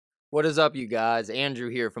What is up, you guys? Andrew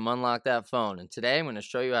here from Unlock That Phone, and today I'm going to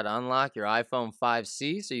show you how to unlock your iPhone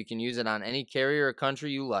 5C so you can use it on any carrier or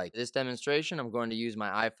country you like. This demonstration, I'm going to use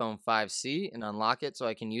my iPhone 5C and unlock it so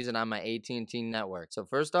I can use it on my AT&T network. So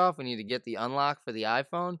first off, we need to get the unlock for the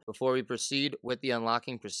iPhone. Before we proceed with the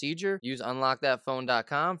unlocking procedure, use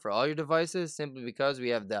UnlockThatPhone.com for all your devices simply because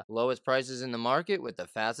we have the lowest prices in the market with the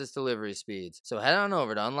fastest delivery speeds. So head on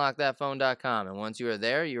over to UnlockThatPhone.com, and once you are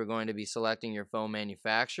there, you are going to be selecting your phone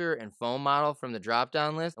manufacturer and phone model from the drop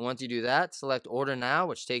down list. And once you do that, select order now,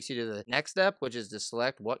 which takes you to the next step, which is to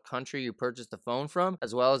select what country you purchased the phone from,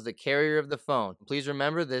 as well as the carrier of the phone. Please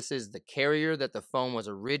remember, this is the carrier that the phone was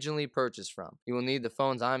originally purchased from. You will need the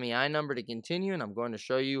phone's IMEI number to continue, and I'm going to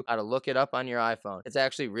show you how to look it up on your iPhone. It's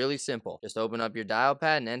actually really simple. Just open up your dial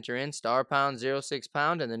pad and enter in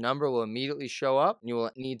 *#06#, and the number will immediately show up, and you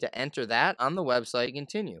will need to enter that on the website to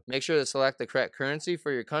continue. Make sure to select the correct currency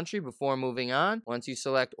for your country before moving on. Once you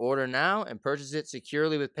select order now and purchase it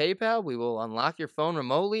securely with PayPal, we will unlock your phone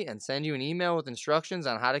remotely and send you an email with instructions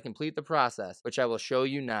on how to complete the process, which I will show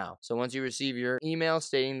you now. So once you receive your email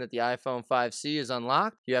stating that the iPhone 5C is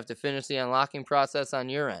unlocked, you have to finish the unlocking process on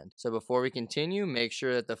your end. So before we continue, make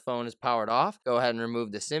sure that the phone is powered off. Go ahead and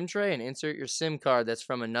remove the SIM tray and insert your SIM card that's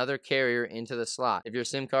from another carrier into the slot. If your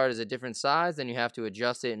SIM card is a different size, then you have to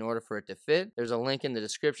adjust it in order for it to fit. There's a link in the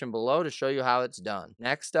description below to show you how it's done.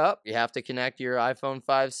 Next up, you have to connect your iPhone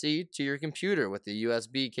 5C to your computer with the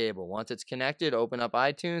USB cable. Once it's connected, open up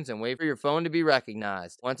iTunes and wait for your phone to be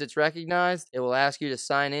recognized. Once it's recognized, it will ask you to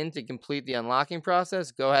sign in to complete the unlocking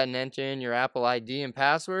process. Go ahead and enter in your Apple ID and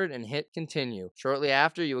password and hit continue. Shortly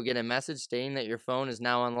after, you will get a message stating that your phone is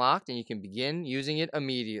now unlocked and you can begin using it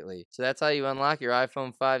immediately. So that's how you unlock your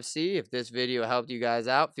iPhone 5C. If this video helped you guys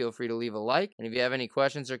out, feel free to leave a like. And if you have any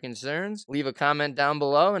questions or concerns, leave a comment down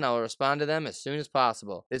below and I will respond to them as soon as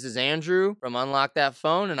possible. This is Andrew from Unlock That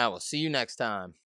Phone, and I will see you next time.